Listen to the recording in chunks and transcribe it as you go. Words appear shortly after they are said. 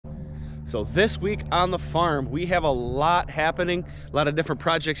So this week on the farm, we have a lot happening, a lot of different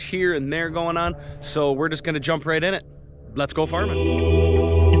projects here and there going on. So we're just gonna jump right in it. Let's go farming.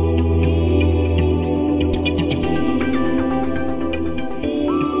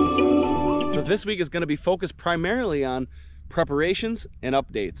 So this week is gonna be focused primarily on preparations and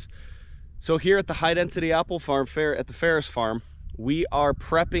updates. So here at the High Density Apple Farm Fair at the Ferris Farm, we are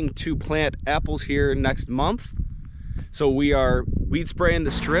prepping to plant apples here next month. So we are weed spraying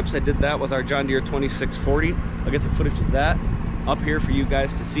the strips. I did that with our John Deere 2640. I'll get some footage of that up here for you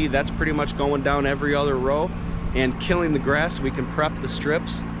guys to see. That's pretty much going down every other row and killing the grass so we can prep the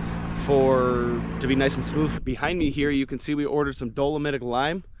strips to be nice and smooth. Behind me here, you can see we ordered some dolomitic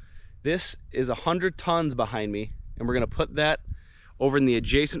lime. This is 100 tons behind me, and we're gonna put that over in the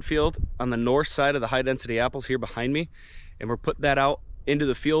adjacent field on the north side of the high density apples here behind me. And we're putting that out into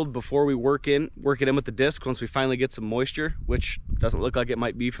the field before we work it in with the disc once we finally get some moisture, which doesn't look like it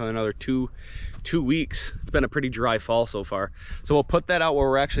might be for another two weeks. It's been a pretty dry fall so far. So we'll put that out where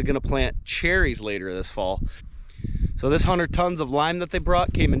we're actually gonna plant cherries later this fall. So this 100 tons of lime that they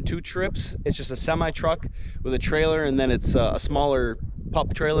brought came in 2 trips. It's just a semi truck with a trailer, and then it's a smaller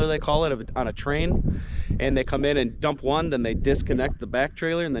pup trailer, they call it, on a train. And they come in and dump one, then they disconnect the back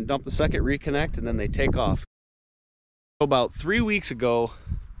trailer, and then dump the second, reconnect, and then they take off. About 3 weeks ago,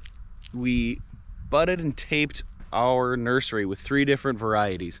 we budded and taped our nursery with 3 different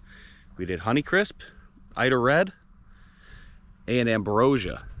varieties. We did Honeycrisp, Ida Red, and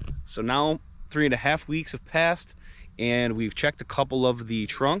Ambrosia. So now 3.5 weeks have passed, and we've checked a couple of the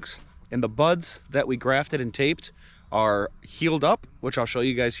trunks, and the buds that we grafted and taped are healed up, which I'll show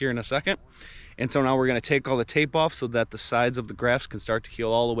you guys here in a second. And so now we're gonna take all the tape off so that the sides of the grafts can start to heal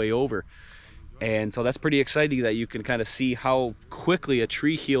all the way over. And so that's pretty exciting that you can kind of see how quickly a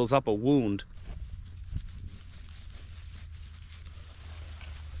tree heals up a wound.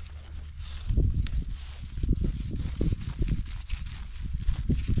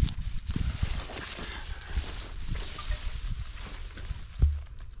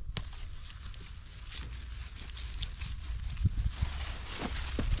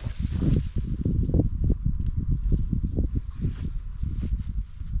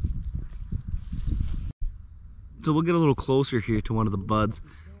 So we'll get a little closer here to one of the buds.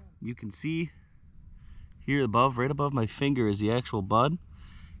 You can see here above, right above my finger, is the actual bud.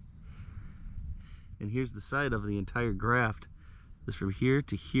 And here's the side of the entire graft. It's from here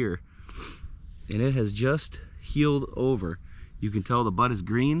to here. And it has just healed over. You can tell the bud is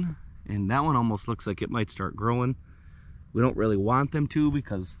green, and that one almost looks like it might start growing. We don't really want them to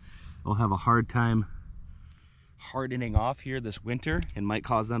because they'll have a hard time hardening off here this winter and might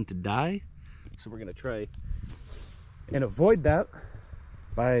cause them to die. So we're gonna try and avoid that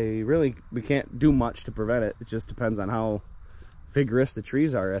by we can't do much to prevent it. It just depends on how vigorous the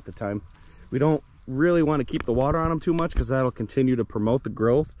trees are at the time. We don't really want to keep the water on them too much because that'll continue to promote the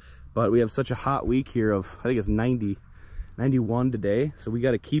growth, but we have such a hot week here of, I think it's 90, 91 today, so we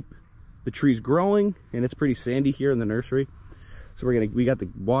got to keep the trees growing, and it's pretty sandy here in the nursery. So we got the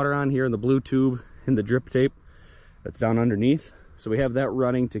water on here in the blue tube and the drip tape that's down underneath, so we have that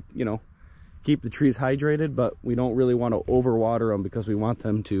running to, you know, keep the trees hydrated, but we don't really want to overwater them because we want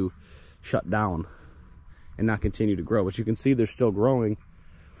them to shut down and not continue to grow. But you can see they're still growing,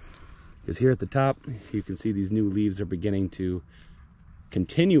 because here at the top you can see these new leaves are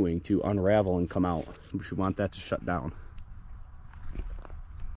continuing to unravel and come out, which we want that to shut down.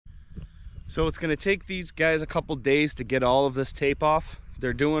 So it's going to take these guys a couple days to get all of this tape off.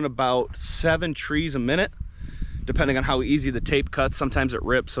 They're doing about 7 trees a minute, depending on how easy the tape cuts. Sometimes it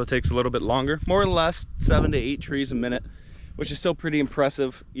rips, so it takes a little bit longer. More or less 7 to 8 trees a minute, which is still pretty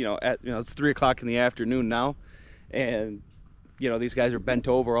impressive. It's 3 o'clock in the afternoon now, and these guys are bent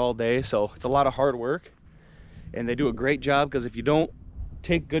over all day, so it's a lot of hard work. And they do a great job, because if you don't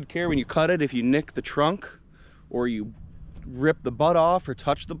take good care when you cut it, if you nick the trunk or you rip the bud off or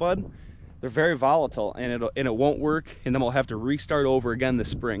touch the bud, they're very volatile, and it won't work, and then we'll have to restart over again this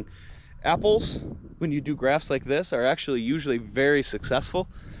spring. Apples, when you do grafts like this, are actually usually very successful,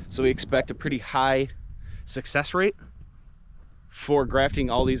 so we expect a pretty high success rate for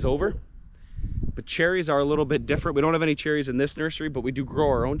grafting all these over. But cherries are a little bit different. We don't have any cherries in this nursery, but we do grow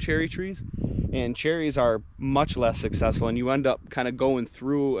our own cherry trees, and cherries are much less successful, and you end up kind of going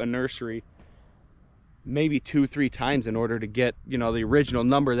through a nursery maybe 2-3 times in order to get, the original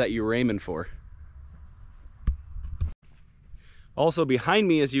number that you were aiming for. Also behind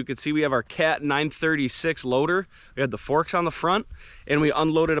me, as you can see, we have our Cat 936 loader. We had the forks on the front, and we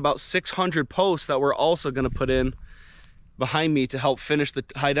unloaded about 600 posts that we're also going to put in behind me to help finish the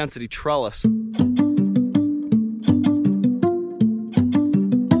high density trellis.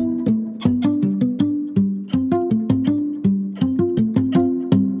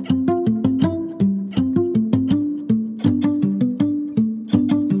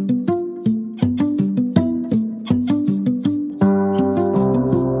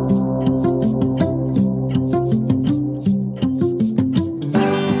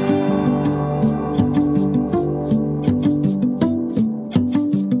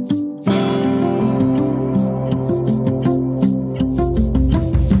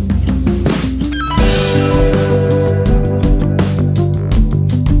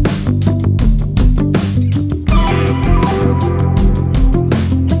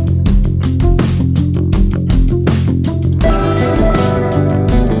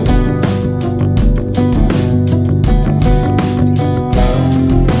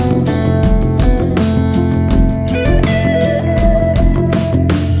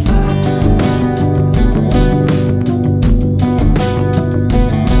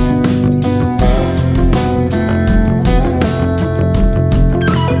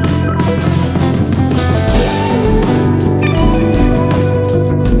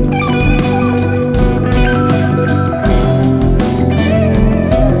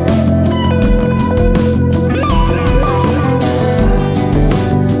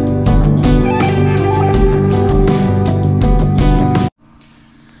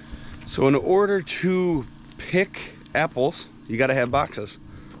 So in order to pick apples, you got to have boxes.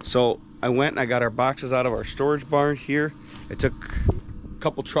 So I went and I got our boxes out of our storage barn here. I took a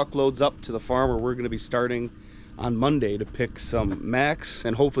couple truckloads up to the farm where we're going to be starting on Monday to pick some Max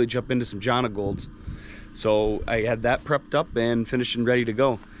and hopefully jump into some Jana Golds. So I had that prepped up and finished and ready to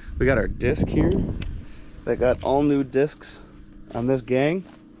go. We got our disc here. That got all new discs on this gang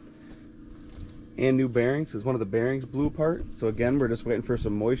and new bearings because one of the bearings blew apart. So again, we're just waiting for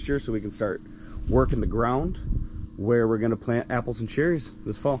some moisture so we can start working the ground where we're going to plant apples and cherries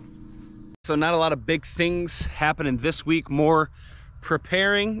this fall. So not a lot of big things happening this week, more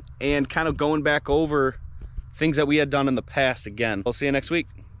preparing and kind of going back over things that we had done in the past again. I'll see you next week.